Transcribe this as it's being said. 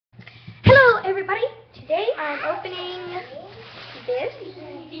everybody. Today I'm opening this.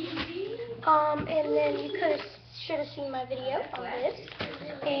 And then you should have seen my video on this.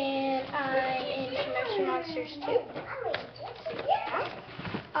 And I'm into Motion Monsters too. Yeah.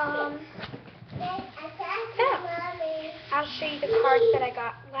 So I'll show you the cards that I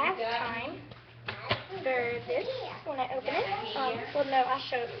got last time for this when I open it. Well, no, I'll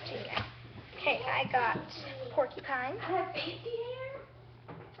show it to you now. Okay, I got Porcupine.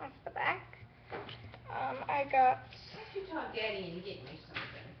 That's the back. I got.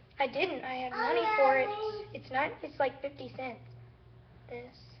 I didn't. I had money for it. It's not. It's like 50 cents.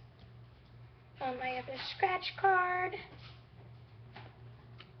 This. I have a scratch card.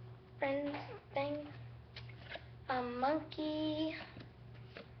 Friends thing. A monkey.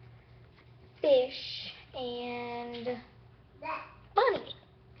 Fish and bunny.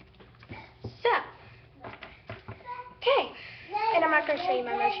 So. Okay. And I'm not going to show you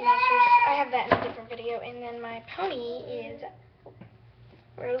my Motion Monsters. I have that in a different video. And then my pony is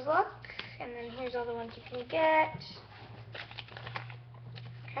Roseluck. And then here's all the ones you can get.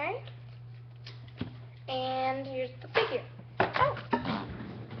 Okay. And here's the figure. Oh.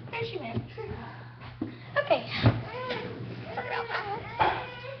 There she went. Okay. Sorry about that.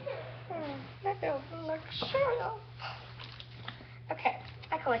 That doesn't look sure. Okay.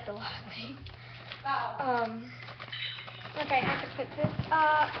 I collect a lot of things. Okay, I can put this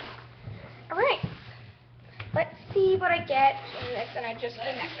up. Alright. Let's see what I get in this, and I just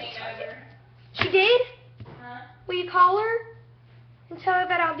came back from Target. She did? Huh? Will you call her and tell her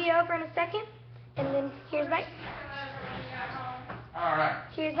that I'll be over in a second? And then here's my... Alright.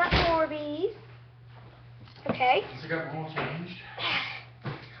 Here's my Orbeez. Okay. Has it got more changed?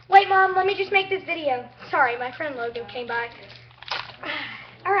 Wait, Mom, let me just make this video. Sorry, my friend Logan came by.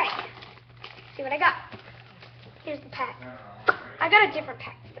 Alright. See what I got. Here's the pack. I got a different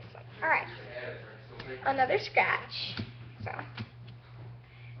pack for this one. Alright. Another scratch. So.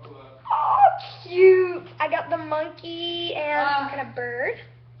 Oh, cute. I got the monkey and some kind of bird.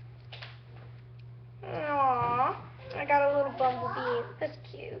 Aww. I got a little bumblebee. That's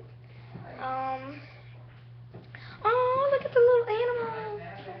cute. Oh, look at the little animal.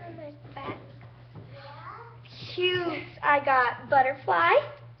 There's the back. Cute. I got butterfly.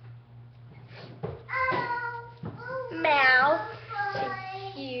 Mouse. She's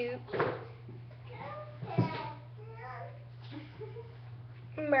cute.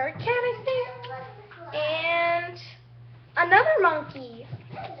 Meerkat, I think. And another monkey.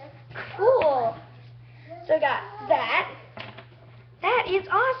 Cool. So I got that. That is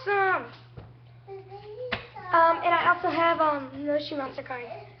awesome. And I also have Motion Monster cards.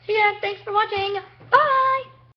 So yeah, thanks for watching.